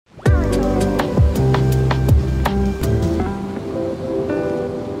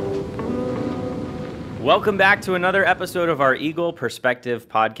Welcome back to another episode of our Eagle Perspective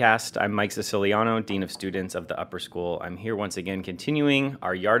podcast. I'm Mike Siciliano, Dean of Students of the Upper School. I'm here once again continuing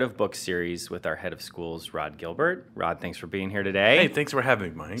our Yard of Books series with our head of schools, Rod Gilbert. Rod, thanks for being here today. Hey, thanks for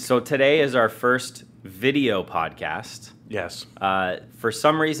having me, Mike. So today is our first video podcast. Yes. For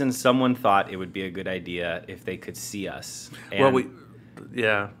some reason, someone thought it would be a good idea if they could see us. And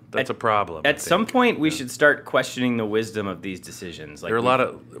that's a problem. At some point, we should start questioning the wisdom of these decisions. There are a lot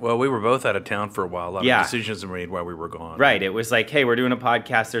of, we were both out of town for a while. A lot of decisions were made while we were gone. Right. It was like, hey, we're doing a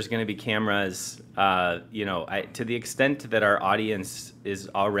podcast. There's going to be cameras. To the extent that our audience is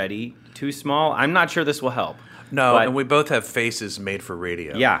already too small, I'm not sure this will help. No, and we both have faces made for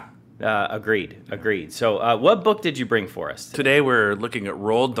radio. Yeah. Agreed. So what book did you bring for us today? We're looking at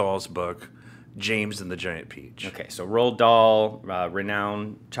Roald Dahl's book, James and the Giant Peach. Okay, so Roald Dahl,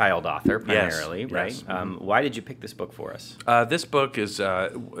 renowned child author primarily, yes, right? Yes. Why did you pick this book for us? This book is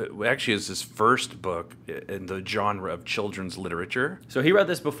actually is his first book in the genre of children's literature. So he wrote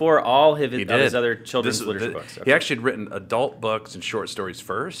this before all of his other children's literature books. Okay. He actually had written adult books and short stories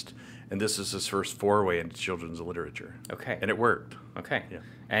first, and this is his first foray into children's literature. Okay. And it worked. Okay. Yeah.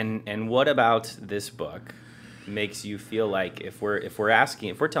 And what about this book makes you feel like if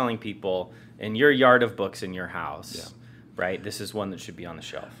we're telling people in your yard of books in your house, right, this is one that should be on the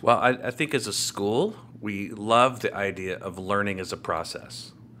shelf? Well, I think as a school, we love the idea of learning as a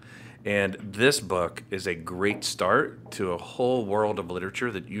process. And this book is a great start to a whole world of literature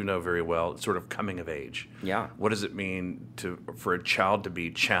that you know very well, sort of coming of age. Yeah. What does it mean for a child to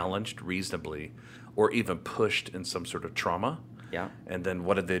be challenged reasonably or even pushed in some sort of trauma? Yeah. And then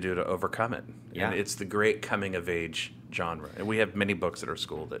what did they do to overcome it? Yeah. And it's the great coming of age genre. And we have many books at our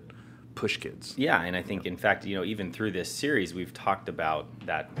school that push kids. Yeah, and I think, in fact, even through this series, we've talked about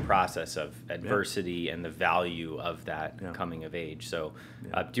that process of adversity and the value of that coming of age. So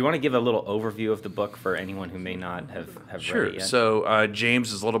do you want to give a little overview of the book for anyone who may not have read it yet? So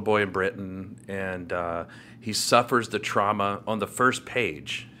James is a little boy in Britain, and he suffers the trauma on the first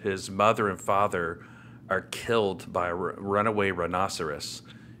page. His mother and father are killed by a runaway rhinoceros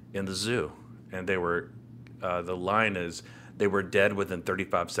in the zoo. And they were, the line is, they were dead within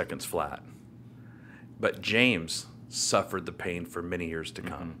 35 seconds flat. But James suffered the pain for many years to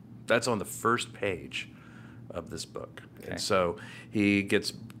come. Mm-hmm. That's on the first page of this book. Okay. And so he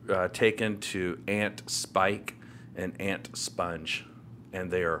gets taken to Aunt Spike and Aunt Sponge, and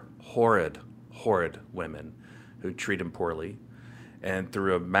they are horrid women who treat him poorly. And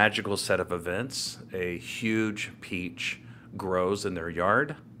through a magical set of events, a huge peach grows in their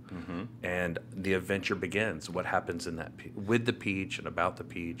yard. Mm-hmm. And the adventure begins. What happens in that with the peach and about the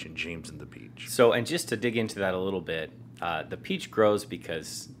peach and James and the peach. So, and just to dig into that a little bit, the peach grows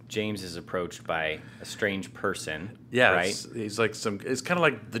because James is approached by a strange person. Yeah, right. He's like it's kind of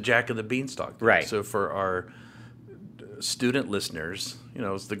like the Jack and the Beanstalk thing. Right. So for our student listeners,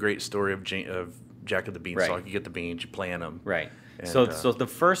 it's the great story of Jack and the Beanstalk. Right. You get the beans, you plant them. Right. And, so the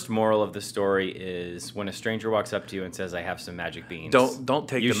first moral of the story is when a stranger walks up to you and says, "I have some magic beans." Don't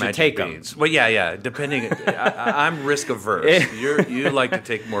take you the magic take beans. Them. Well, yeah. Depending, I'm risk averse. You like to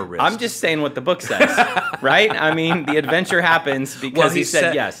take more risks. I'm just saying what the book says, right? I mean, the adventure happens because he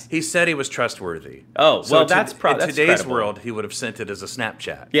said yes. He said he was trustworthy. Oh, so well, that's in that's today's credible. world, he would have sent it as a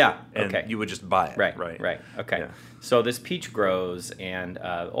Snapchat. Yeah. And okay. you would just buy it. Right. Okay. Yeah. So this peach grows, and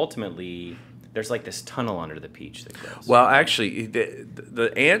ultimately, there's like this tunnel under the peach that grows. Well, actually,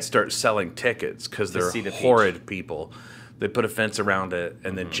 the ants start selling tickets because they're horrid people. They put a fence around it,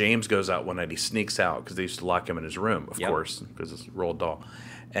 and then James goes out one night. He sneaks out because they used to lock him in his room, of course, because it's Roald Dahl.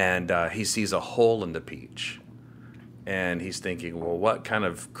 And he sees a hole in the peach. And he's thinking, well, what kind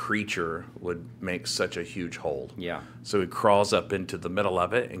of creature would make such a huge hole? Yeah. So he crawls up into the middle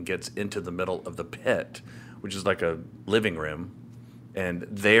of it and gets into the middle of the pit, which is like a living room. And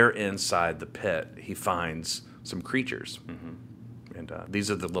there inside the pit, he finds some creatures. Mm-hmm. And these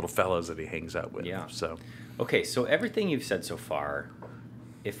are the little fellows that he hangs out with. Yeah. So, okay, so everything you've said so far,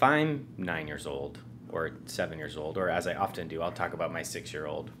 if I'm 9 years old or 7 years old, or as I often do, I'll talk about my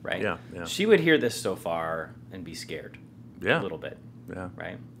 6-year-old, right? Yeah. She would hear this so far and be scared. Yeah. A little bit. Yeah.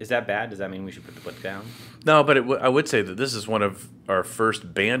 Right? Is that bad? Does that mean we should put the book down? No, but I would say that this is one of our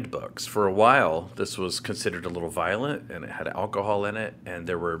first banned books. For a while, this was considered a little violent, and it had alcohol in it, and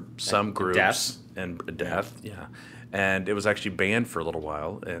there were some groups and death. Yeah. And it was actually banned for a little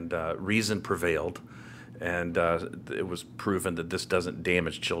while, and reason prevailed, and it was proven that this doesn't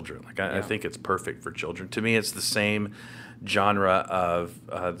damage children. I think it's perfect for children. To me, it's the same genre of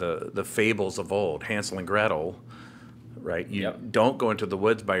the fables of old. Hansel and Gretel right? You Yep. don't go into the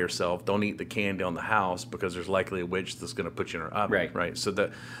woods by yourself. Don't eat the candy on the house because there's likely a witch that's going to put you in her oven, Right. So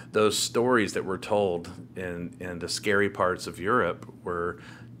those stories that were told in the scary parts of Europe were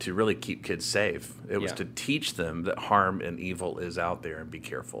to really keep kids safe. It was Yeah. to teach them that harm and evil is out there and be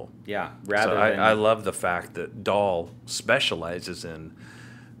careful. Yeah. So Rather than I love the fact that Dahl specializes in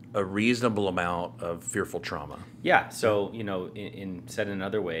a reasonable amount of fearful trauma. Yeah, so in said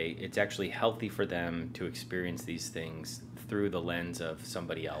another way, it's actually healthy for them to experience these things through the lens of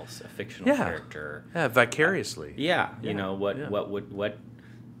somebody else, a fictional character. Yeah, vicariously. Yeah, Yeah.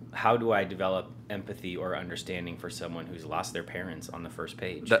 how do I develop empathy or understanding for someone who's lost their parents on the first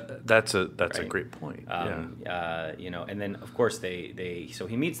page? That's a Right. great point. And then of course so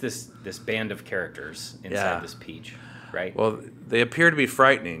he meets this band of characters inside this peach, right? Well, they appear to be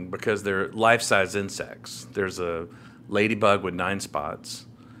frightening because they're life-size insects. There's a ladybug with 9 spots,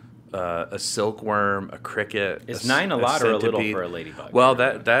 a silkworm, a cricket. Is 9 a lot or a little centipede. for a ladybug? Well,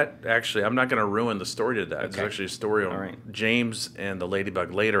 that actually, I'm not going to ruin the story to that. It's Okay. actually a story on All right. James and the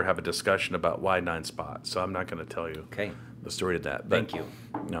ladybug later have a discussion about why 9 spots. So I'm not going to tell you Okay. the story to that. But, Thank you.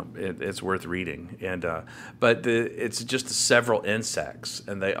 No, it's worth reading. And it's just several insects,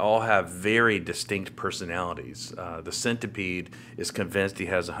 and they all have very distinct personalities. The centipede is convinced he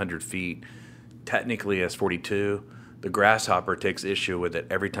has 100 feet. Technically, he has 42. The grasshopper takes issue with it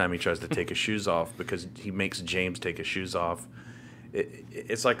every time he tries to take his shoes off because he makes James take his shoes off.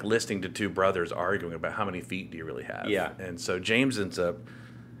 It's like listening to two brothers arguing about how many feet do you really have. Yeah. And so James ends up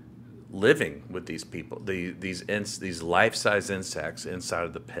living with these people, these life-size insects inside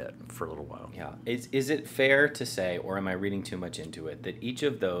of the pit for a little while. Yeah. Is it fair to say, or am I reading too much into it, that each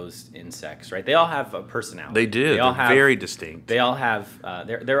of those insects, right? They all have a personality. They do. They're very distinct. They all have.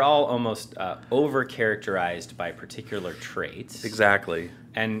 They're all almost over-characterized by particular traits. Exactly.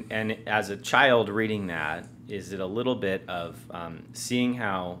 And as a child reading that, is it a little bit of seeing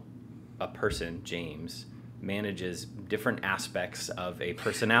how a person, James, manages different aspects of a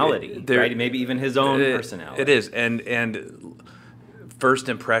personality, right? Maybe even his own personality. It is, and first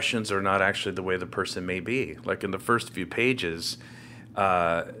impressions are not actually the way the person may be. Like in the first few pages,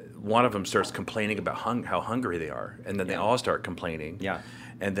 one of them starts complaining about how hungry they are, and then they all start complaining. Yeah.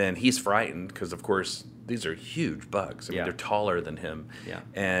 And then he's frightened because, of course, these are huge bugs. I mean, they're taller than him. Yeah.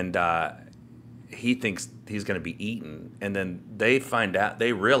 And he thinks he's going to be eaten, and then they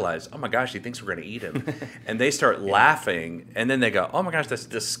realize, oh my gosh, he thinks we're going to eat him, and they start laughing, and then they go, oh my gosh, that's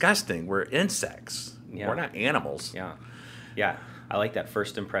disgusting. We're insects. Yeah. We're not animals. Yeah. I like that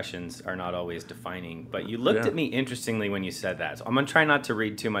first impressions are not always defining, but you looked at me interestingly when you said that. So I'm going to try not to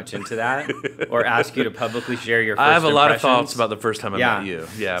read too much into that or ask you to publicly share your first I have a lot of impressions. thoughts about the first time I met you.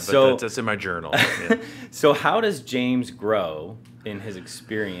 Yeah, but So- that's in my journal. Yeah. So how does James grow in his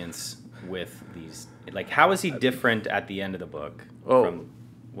experience with these? Like, how is he different at the end of the book from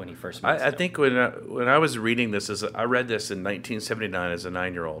when he first meets I them? think when I was reading this, I read this in 1979 as a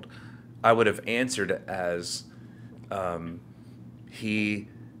 9-year-old, I would have answered it as he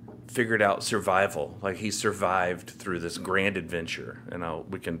figured out survival. Like he survived through this grand adventure. And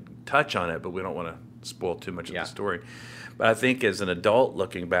we can touch on it, but we don't want to spoil too much of the story. But I think as an adult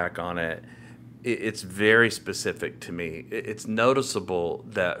looking back on it, it's very specific to me. It's noticeable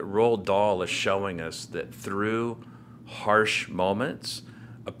that Roald Dahl is showing us that through harsh moments,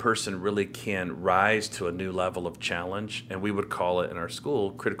 a person really can rise to a new level of challenge, and we would call it in our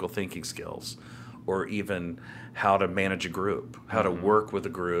school critical thinking skills, or even how to manage a group, how to work with a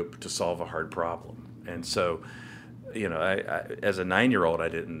group to solve a hard problem. And so, I as a 9-year-old, I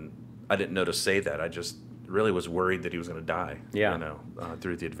didn't know to say that. I just really was worried that he was going to die.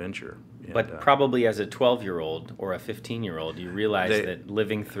 Through the adventure. But probably as a 12-year-old or a 15-year-old, you realize that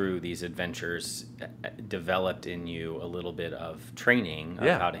living through these adventures developed in you a little bit of training of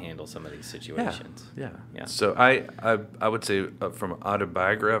how to handle some of these situations. Yeah. Yeah. So I would say from an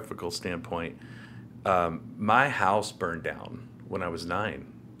autobiographical standpoint, my house burned down when I was 9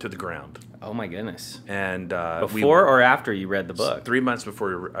 to the ground. Oh my goodness. And before or after you read the book? 3 months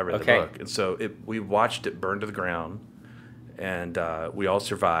before I read the book. And so we watched it burn to the ground, and we all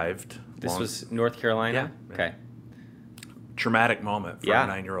survived. This was North Carolina? Yeah. Okay. Traumatic moment for a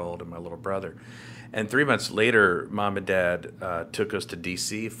 9-year-old and my little brother. And 3 months later, Mom and Dad took us to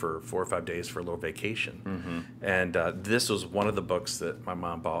D.C. for 4 or 5 days for a little vacation. Mm-hmm. And this was one of the books that my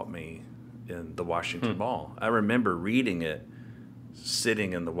mom bought me in the Washington Mall. I remember reading it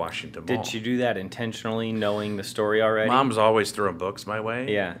sitting in the Washington Mall. Did you do that intentionally, knowing the story already? Mom was always throwing books my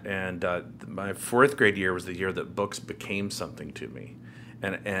way. Yeah. And my 4th grade year was the year that books became something to me.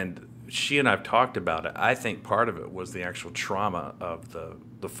 And she and I've talked about it. I think part of it was the actual trauma of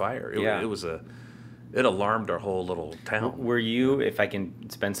the fire. It was it alarmed our whole little town. Were you, if I can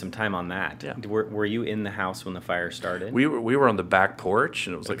spend some time on that, Yeah. were you in the house when the fire started? We were on the back porch,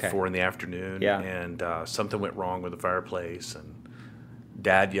 and it was like Okay. 4 p.m. Yeah. And something went wrong with the fireplace, and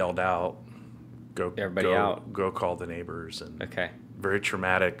Dad yelled out, "Go, Everybody go, out." go call the neighbors!" And Okay. very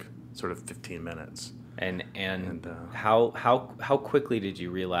traumatic, sort of 15 minutes. And And, how quickly did you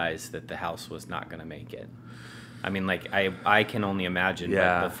realize that the house was not going to make it? I mean, like I can only imagine.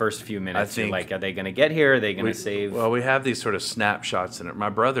 Yeah. But the first few minutes, you're think like, are they going to get here? Are they going to save? Well, we have these sort of snapshots in it. My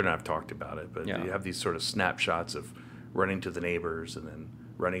brother and I have talked about it, but Yeah. you have these sort of snapshots of running to the neighbors and then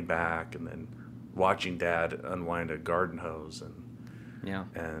running back and then watching Dad unwind a garden hose and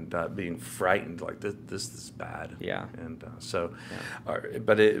Yeah. being frightened like this is bad. Yeah. And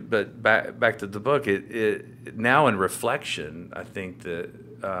but back to the book. It now in reflection, I think that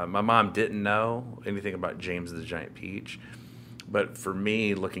my mom didn't know anything about James the Giant Peach, but for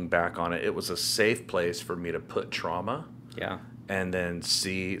me, looking back on it, it was a safe place for me to put trauma. Yeah. And then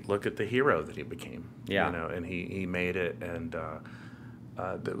look at the hero that he became. Yeah. You know, and he made it. And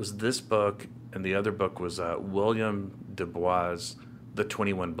there was this book, and the other book was William Du Bois' The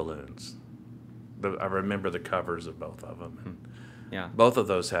 21 Balloons. I remember the covers of both of them. And Yeah. both of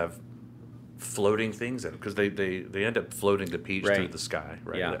those have floating things in them because they end up floating the peach through Right. the sky.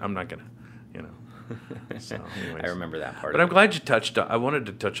 Right. Yeah. I'm not gonna, you know. So, anyways. I remember that part. But of I'm it. glad you touched on, I wanted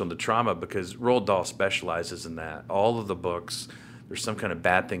to touch on the trauma because Roald Dahl specializes in that. All of the books, there's some kind of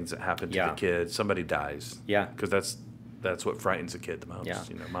bad things that happen to Yeah. the kid. Somebody dies. Yeah. Because that's what frightens a kid the most. Yeah.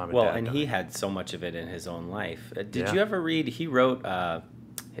 You know, mom and Well, dad and die. he had so much of it in his own life. Did Yeah. you ever read? He wrote.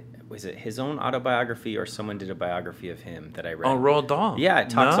 Was it his own autobiography or someone did a biography of him that I read? Oh, Roald Dahl. Yeah, it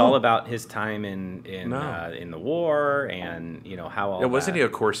talks No. all about his time in No. in the war and how all. Yeah, wasn't he that-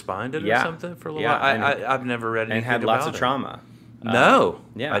 a correspondent Yeah. or something for a little Yeah, while? and- I've never read anything and had about lots of it. trauma. No.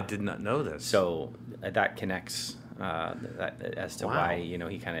 yeah. I did not know this. So that connects as to Wow. why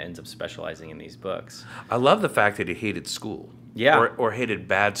he kind of ends up specializing in these books. I love the fact that he hated school. Yeah. Or hated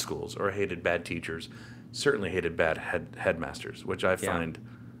bad schools, or hated bad teachers. Certainly hated bad headmasters, which I Yeah. find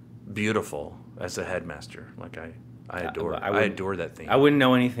beautiful as a headmaster. Like I adore. I I wouldn't- adore that thing. I wouldn't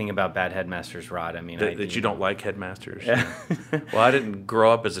know anything about bad headmasters, Rod. I mean, That you don't like headmasters. Yeah. Well, I didn't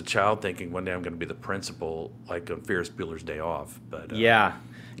grow up as a child thinking one day I'm going to be the principal, like on Ferris Bueller's Day Off. But Yeah.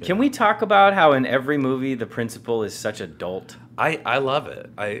 Can we talk about how in every movie the principal is such a dolt? I love it.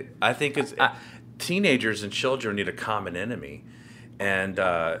 I think it's teenagers and children need a common enemy, and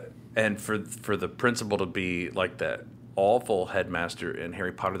for the principal to be like that awful headmaster in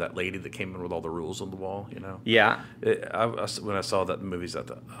Harry Potter, that lady that came in with all the rules on the wall, Yeah. When I saw that in the movies, I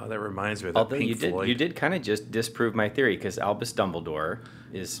thought, oh, that reminds me of that Although Pink Floyd. you did kind of just disprove my theory because Albus Dumbledore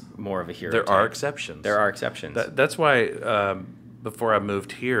is more of a hero. There type. are exceptions. There are exceptions. That's why before I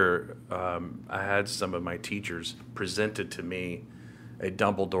moved here, I had some of my teachers presented to me a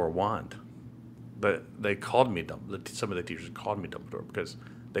Dumbledore wand. But they called me some of the teachers called me Dumbledore because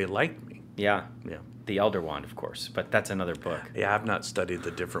they liked me. Yeah. Yeah. The Elder Wand, of course, but that's another book. Yeah, I've not studied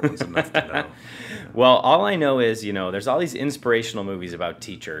the different ones enough to know. Well, all I know is, there's all these inspirational movies about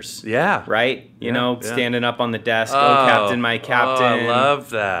teachers. Yeah. Right? Yeah. Standing up on the desk, oh, Captain, my Captain. Oh, I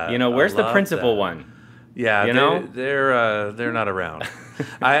love that. Where's I the love principal that. one? Yeah, they're not around.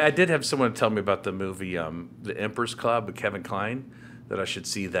 I did have someone tell me about the movie The Emperor's Club with Kevin Kline, that I should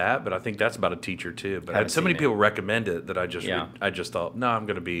see that, but I think that's about a teacher too. But I had so many people recommend it that I just thought, no, I'm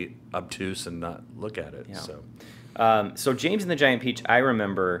going to be obtuse and not look at it. Yeah. So James and the Giant Peach, I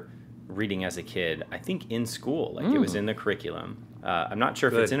remember reading as a kid. I think in school, like it was in the curriculum. I'm not sure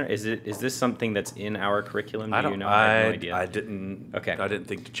if it's in. Is this something that's in our curriculum? Do you know? I have no idea. I didn't. Okay. I didn't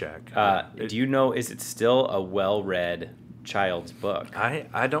think to check. Do you know? Is it still a well-read child's book?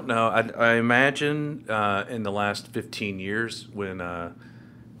 I don't know. I imagine in the last 15 years when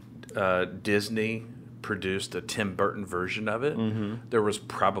Disney produced a Tim Burton version of it, there was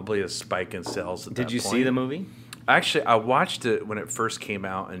probably a spike in sales at that point. Did you see the movie? Actually, I watched it when it first came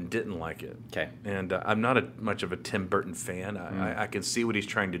out and didn't like it. Okay. And I'm not much of a Tim Burton fan. I can see what he's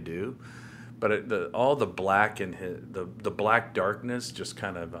trying to do, but all the black and the black darkness just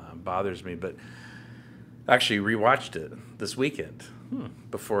kind of bothers me. But actually rewatched it this weekend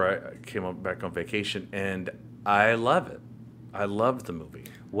before I came back on vacation, and I love it. I loved the movie.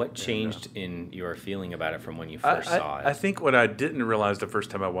 What changed in your feeling about it from when you first saw it? I think what I didn't realize the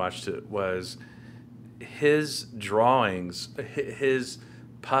first time I watched it was his drawings, his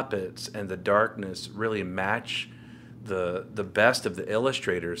puppets, and the darkness really match the best of the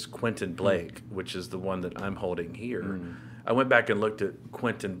illustrators, Quentin Blake, which is the one that I'm holding here. I went back and looked at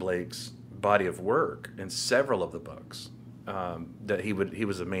Quentin Blake's body of work in several of the books that he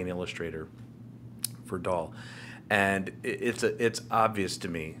was a main illustrator for Dahl. And it's obvious to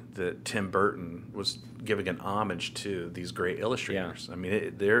me that Tim Burton was giving an homage to these great illustrators. I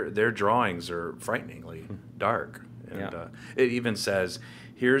mean, their drawings are frighteningly dark. And it even says,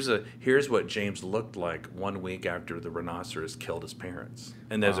 here's what James looked like 1 week after the rhinoceros killed his parents.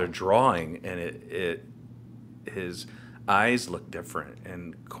 And there's a drawing, and his eyes look different.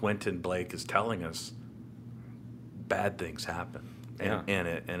 And Quentin Blake is telling us bad things happen. And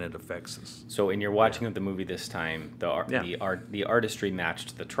it affects us. So in your watching of the movie this time, the artistry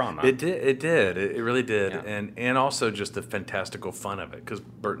matched the trauma. It did. It really did. Yeah. And also just the fantastical fun of it, because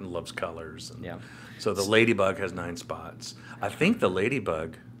Burton loves colors. And so the ladybug has 9 spots. I think the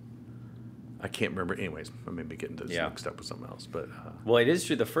ladybug, I can't remember. Anyways, I may be getting this mixed up with something else. But well, it is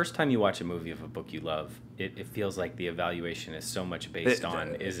true. The first time you watch a movie of a book you love, it feels like the evaluation is so much based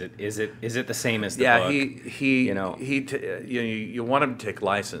on is it the same as the book? You want him to take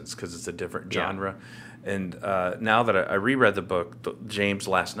license because it's a different genre. And now that I reread the book, James,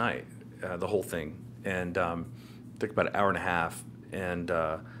 last night, the whole thing, and took about an hour and a half, and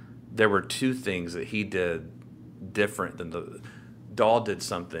there were 2 things that he did different than Dahl did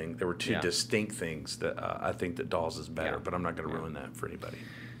something. There were 2 distinct things that I think that Dahl's is better, but I'm not going to ruin that for anybody.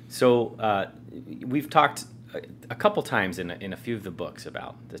 So we've talked a couple times in a few of the books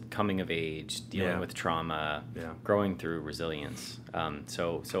about the coming of age, dealing with trauma, growing through resilience.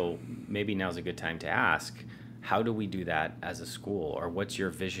 So maybe now's a good time to ask, how do we do that as a school, or what's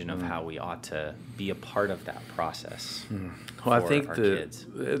your vision of how we ought to be a part of that process? Well, I think kids?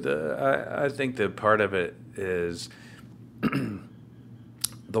 I think that part of it is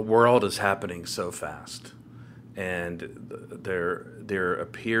the world is happening so fast, and there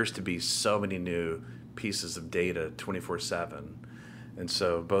appears to be so many new pieces of data 24/7, and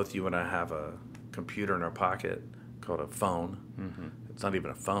so both you and I have a computer in our pocket called a phone. Mm-hmm. It's not even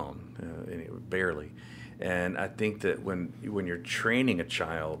a phone, barely. And I think that when you're training a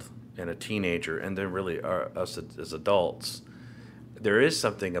child and a teenager, and then really us as adults, there is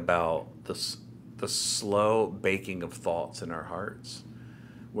something about the slow baking of thoughts in our hearts,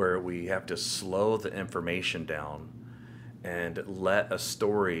 where we have to slow the information down and let a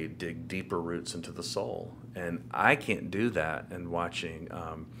story dig deeper roots into the soul. And I can't do that in watching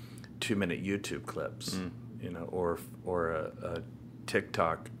 2-minute YouTube clips, or a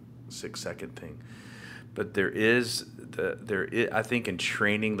TikTok 6-second thing. But I think in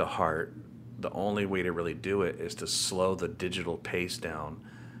training the heart, the only way to really do it is to slow the digital pace down,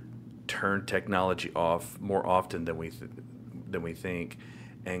 turn technology off more often than we think,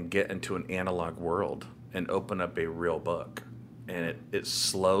 and get into an analog world and open up a real book. And it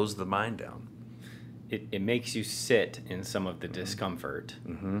slows the mind down. It makes you sit in some of the discomfort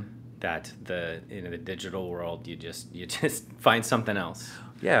that the digital world, you just find something else.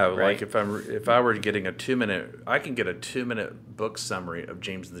 Yeah, right? Like if I were getting a 2-minute, I can get a 2-minute book summary of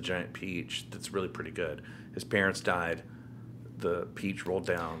James and the Giant Peach that's really pretty good. His parents died, the peach rolled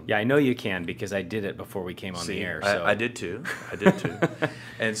down. Yeah, I know you can, because I did it before we came on the air. So. I did too.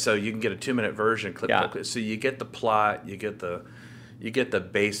 And so you can get a 2-minute version, clip. So you get the plot, you get the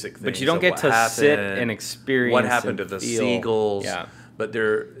basic things. But you don't get to sit and experience what happened to the seagulls. Yeah. But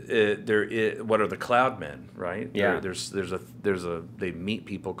what are the Cloudmen, right? Yeah. They meet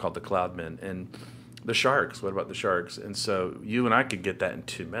people called the Cloudmen, and the sharks. What about the sharks? And so you and I could get that in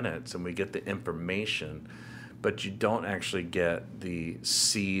 2 minutes, and we get the information, but you don't actually get the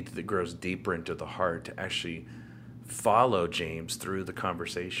seed that grows deeper into the heart to actually follow James through the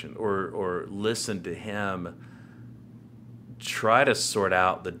conversation, or listen to him try to sort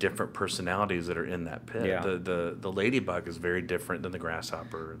out the different personalities that are in that pit. Yeah. The ladybug is very different than the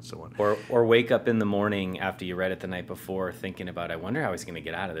grasshopper, and so on. Or wake up in the morning after you read it the night before thinking about, I wonder how he's going to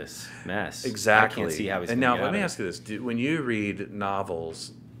get out of this mess. Exactly. I can't see how he's going to get out of it. And now let me ask you this. When you read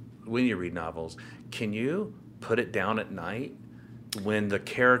novels, can you put it down at night when the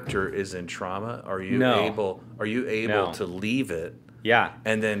character is in trauma? Are you able to leave it? Yeah.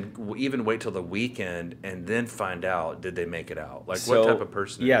 And then even wait till the weekend and then find out, did they make it out? Like, what type of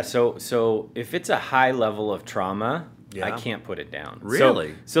person? Yeah, so if it's a high level of trauma, I can't put it down.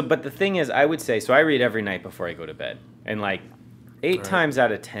 Really? But the thing is, I would say, so I read every night before I go to bed. And like 8 times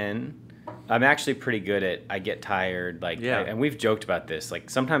out of 10, I'm actually pretty good at, I get tired. And we've joked about this. Like,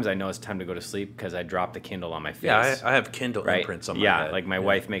 sometimes I know it's time to go to sleep because I drop the Kindle on my face. Yeah, I have Kindle imprints on my head. Yeah, like my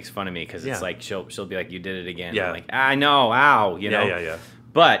wife makes fun of me because it's like, she'll be like, you did it again. Yeah. I'm like, I know, ow, know. Yeah.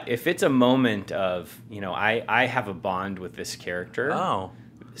 But if it's a moment of, I have a bond with this character. Oh.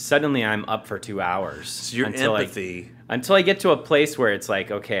 Suddenly I'm up for 2 hours. So your empathy. Until I get to a place where it's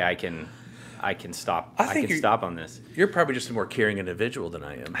like, okay, I can I can stop. I I think can stop on this. You're probably just a more caring individual than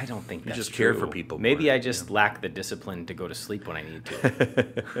I am. I don't think you that's just true. care for people. Maybe more. I just lack the discipline to go to sleep when I need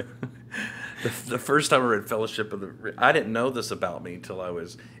to. The first time I read Fellowship of the I didn't know this about me until I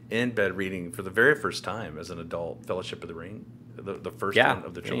was in bed reading for the very first time as an adult Fellowship of the Ring, the first one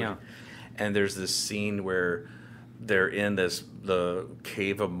of the trilogy. Yeah. And there's this scene where they're in the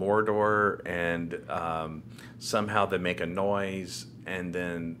cave of Mordor, and somehow they make a noise, and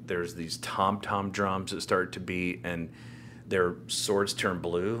then there's these tom-tom drums that start to beat, and their swords turn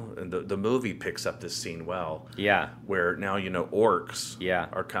blue. And the movie picks up this scene well. Yeah. Where now orcs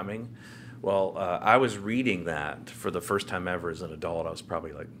are coming. Well, I was reading that for the first time ever as an adult. I was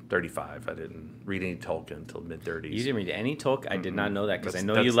probably like 35. I didn't read any Tolkien until mid-30s. You didn't read any Tolkien? I did not know that because I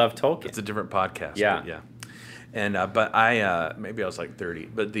know you love Tolkien. It's a different podcast. Yeah. Yeah. And but I maybe I was like 30.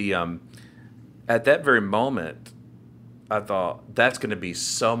 But at that very moment, I thought that's going to be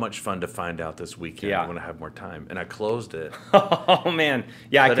so much fun to find out this weekend when I have more time. And I closed it. Oh man,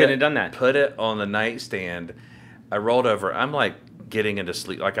 yeah, I couldn't have done that. Put it on the nightstand. I rolled over. I'm like getting into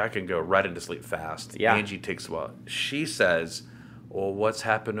sleep. Like I can go right into sleep fast. Yeah. Angie takes a while. She says, "Well, what's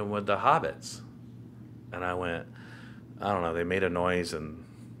happening with the hobbits?" And I went, "I don't know. They made a noise and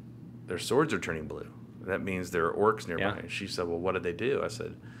their swords are turning blue. That means there are orcs nearby." Yeah. And she said, "Well, what did they do?" I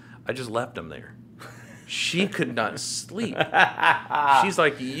said, "I just left them there." She could not sleep. She's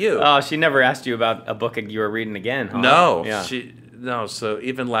like you. Oh, she never asked you about a book you were reading again, huh? No. Yeah. No. So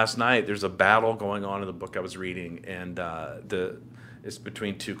even last night, there's a battle going on in the book I was reading, and it's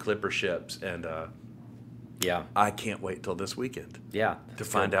between two clipper ships, and yeah, I can't wait till this weekend. Yeah, to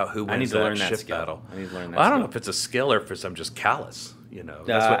find out who wins I need to that learn that ship skill. battle. I need to learn that. I don't know if it's a skill or if I'm just callous.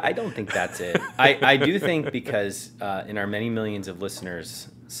 That's what I don't think that's it. I do think because in our many millions of listeners,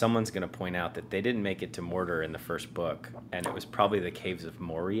 someone's going to point out that they didn't make it to Mordor in the first book, and it was probably the Caves of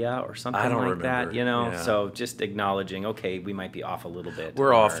Moria or something that. Yeah. So just acknowledging, okay, we might be off a little bit.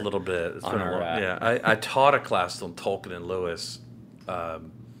 We're off a little bit. It's on been a our, long, yeah. I taught a class on Tolkien and Lewis.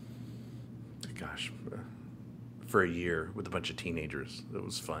 For a year with a bunch of teenagers. It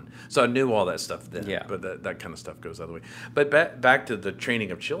was fun. So I knew all that stuff then. Yeah. But that kind of stuff goes the other way. But back to the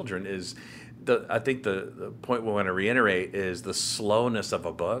training of children is I think the point we want to reiterate is the slowness of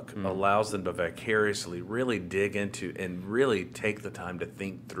a book allows them to vicariously really dig into and really take the time to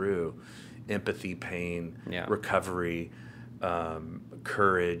think through empathy, pain, recovery,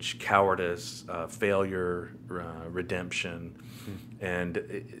 courage, cowardice, failure, redemption. And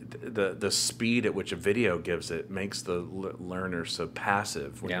the speed at which a video gives it makes the learner so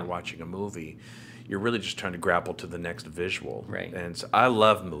passive when you're watching a movie. You're really just trying to grapple to the next visual. Right. And so I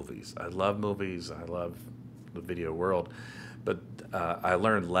love movies. I love the video world. But I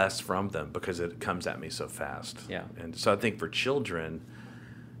learn less from them because it comes at me so fast. Yeah. And so I think for children,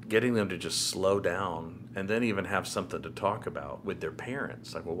 getting them to just slow down and then even have something to talk about with their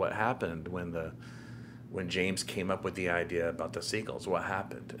parents. Like, well, what happened when James came up with the idea about the seagulls? What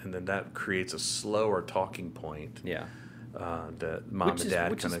happened? And then that creates a slower talking point. Yeah. That mom and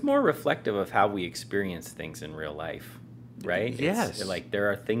dad which is more reflective of how we experience things in real life, right? Yes. Like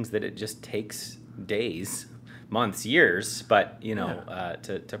there are things that it just takes days, months, years, but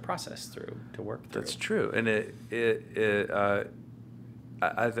to process through, to work through. That's true, and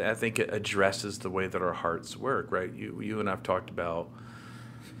I think it addresses the way that our hearts work, right? You and I've talked about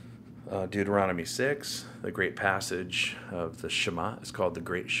Deuteronomy 6, the great passage of the Shema. It's called the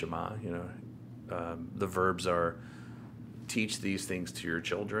Great Shema. The verbs are teach these things to your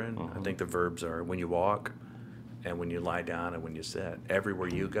children. Mm-hmm. I think the verbs are when you walk and when you lie down and when you sit. Everywhere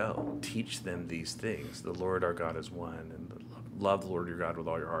you go, teach them these things. The Lord our God is one, and love the Lord your God with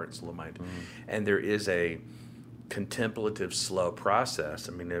all your heart and soul and mind. Mm-hmm. And there is a contemplative, slow process.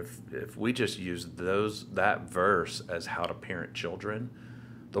 I mean, if we just use that verse as how to parent children,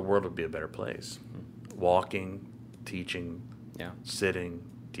 the world would be a better place. Mm-hmm. Walking, teaching, sitting,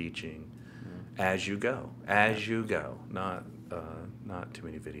 teaching, as you go, not too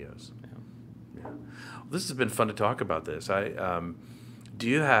many videos. Yeah. Well, this has been fun to talk about this.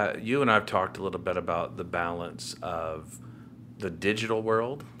 You and I have talked a little bit about the balance of the digital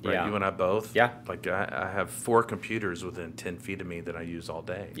world, right? Yeah. You and I both. Yeah. Like I have 4 computers within 10 feet of me that I use all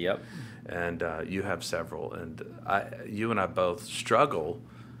day. Yep. And you have several, and you and I both struggle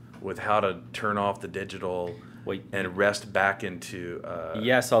with how to turn off the digital and rest back into.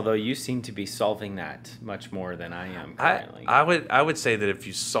 Yes, although you seem to be solving that much more than I am currently. I would say that if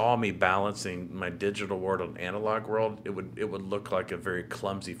you saw me balancing my digital world and analog world, it would look like a very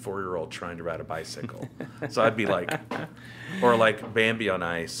clumsy 4-year-old trying to ride a bicycle. So I'd be like, or like Bambi on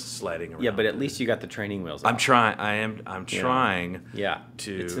ice sledding around. Yeah, but at least you got the training wheels. I'm trying. I'm trying. Yeah.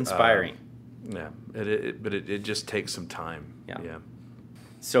 To it's inspiring. Yeah, but it just takes some time. Yeah.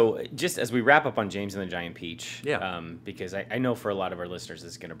 So just as we wrap up on James and the Giant Peach, because I know for a lot of our listeners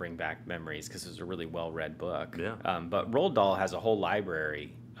it's going to bring back memories because it's a really well-read book. Yeah. But Roald Dahl has a whole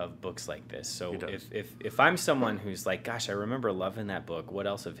library of books like this. So if I'm someone who's like, gosh, I remember loving that book, what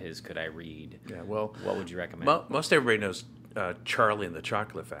else of his could I read? Yeah, well, what would you recommend? Most everybody knows Charlie and the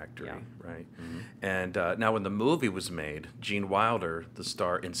Chocolate Factory, right? Mm-hmm. And now when the movie was made, Gene Wilder, the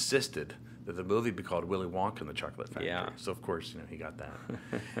star, insisted that the movie be called Willy Wonka and the Chocolate Factory. Yeah. So of course, he got that.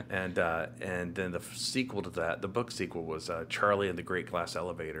 And then the sequel to that, the book sequel, was Charlie and the Great Glass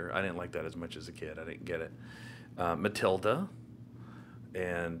Elevator. I didn't like that as much as a kid. I didn't get it. Matilda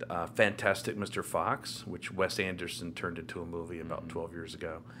and Fantastic Mr. Fox, which Wes Anderson turned into a movie about 12 years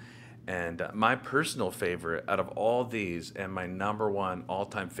ago. And my personal favorite out of all these, and my number one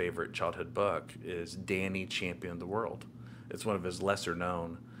all-time favorite childhood book, is Danny Championed the World. It's one of his lesser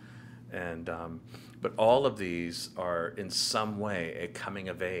known. And but all of these are in some way a coming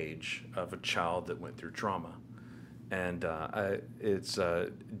of age of a child that went through trauma. And it's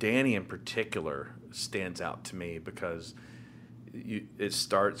Danny in particular stands out to me because it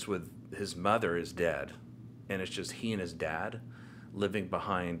starts with his mother is dead, and it's just he and his dad living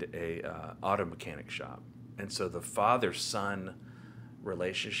behind a auto mechanic shop. And so the father-son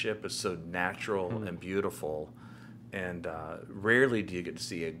relationship is so natural and beautiful. And rarely do you get to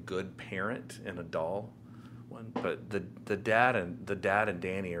see a good parent in a doll one, but the dad and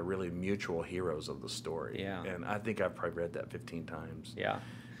Danny are really mutual heroes of the story. Yeah. And I think I've probably read that 15 times. Yeah.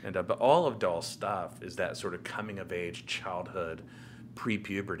 And but all of Dahl's stuff is that sort of coming of age, childhood,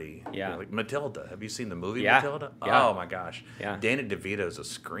 pre-puberty. Yeah. Like Matilda. Have you seen the movie Yeah. Matilda? Yeah. Oh my gosh. Yeah. Danny DeVito's a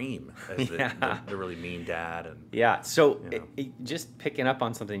scream as the really mean dad. And yeah. So just picking up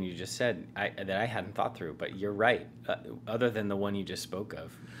on something you just said that I hadn't thought through, but you're right. Other than the one you just spoke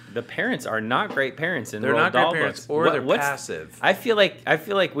of, the parents are not great parents in they're Roald not Dahl great parents, books. or they're passive. I feel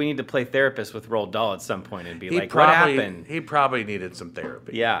like we need to play therapist with Roald Dahl at some point and be what happened? He probably needed some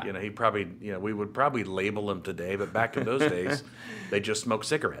therapy. Yeah. He probably, we would probably label him today, but back in those days, they just smoked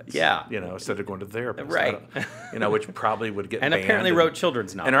cigarettes. Yeah. Instead of going to the therapist. Right. Which probably would get and banned. Apparently wrote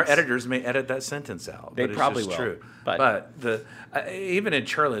children's novels. And our editors may edit that sentence out. They but probably it's just will. True. But even in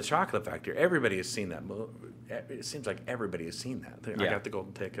Charlie and the Chocolate Factory, everybody has seen that movie. It seems like everybody has seen that. I got the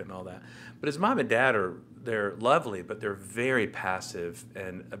golden ticket and all that. But his mom and dad they're lovely, but they're very passive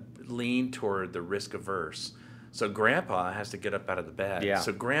and lean toward the risk averse. So Grandpa has to get up out of the bed. Yeah.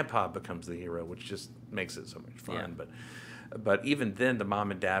 So Grandpa becomes the hero, which just makes it so much fun. Yeah. But even then, the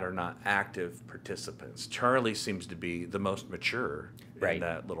mom and dad are not active participants. Charlie seems to be the most mature in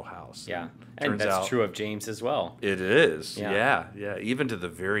that little house. Yeah, and that's true of James as well. It is. Yeah. Yeah. Even to the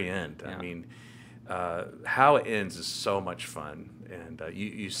very end. Yeah. I mean, how it ends is so much fun. And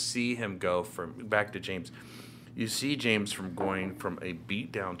you see him go back to James. You see James from going from a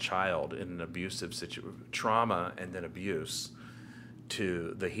beat down child in an abusive trauma and then abuse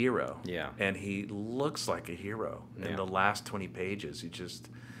to the hero. Yeah. And he looks like a hero. In the last 20 pages, you just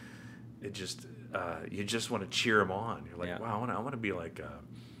want to cheer him on. You're like, wow, I want to be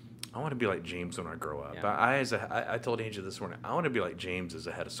like James when I grow up. Yeah. I told Angel this morning, I want to be like James as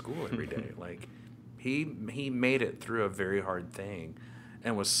a head of school every day. Like he made it through a very hard thing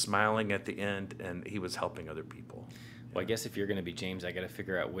and was smiling at the end, and he was helping other people. Well, I guess if you're going to be James, I got to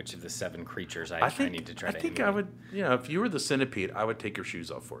figure out which of the 7 creatures I need to try to. I think I would. If you were the centipede, I would take your shoes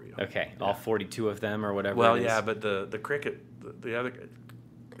off for you. Okay, all 42 of them or whatever. Well, it is. yeah, but the cricket, the other,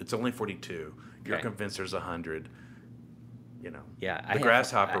 it's only 42. You're convinced there's 100. Yeah, the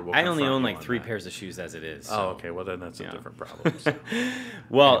grasshopper will. I only own like 3 pairs of shoes as it is. So. Oh, okay. Well, then that's a different problem. So.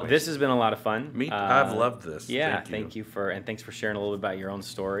 Well, anyways. This has been a lot of fun. I've loved this. Yeah, thank you and thanks for sharing a little bit about your own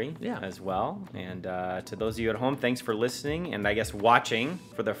story as well. And to those of you at home, thanks for listening and I guess watching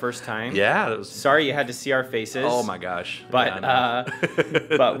for the first time. Yeah. Sorry you had to see our faces. Oh my gosh. But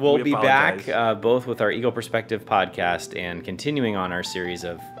but we'll be back both with our Ego Perspective podcast and continuing on our series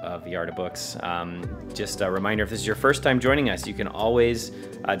of The Art of Books. Just a reminder, if this is your first time joining us, you can always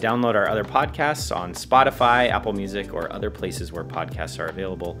download our other podcasts on Spotify, Apple Music, or other places where podcasts are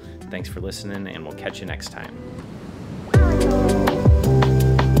available. Thanks for listening, and we'll catch you next time.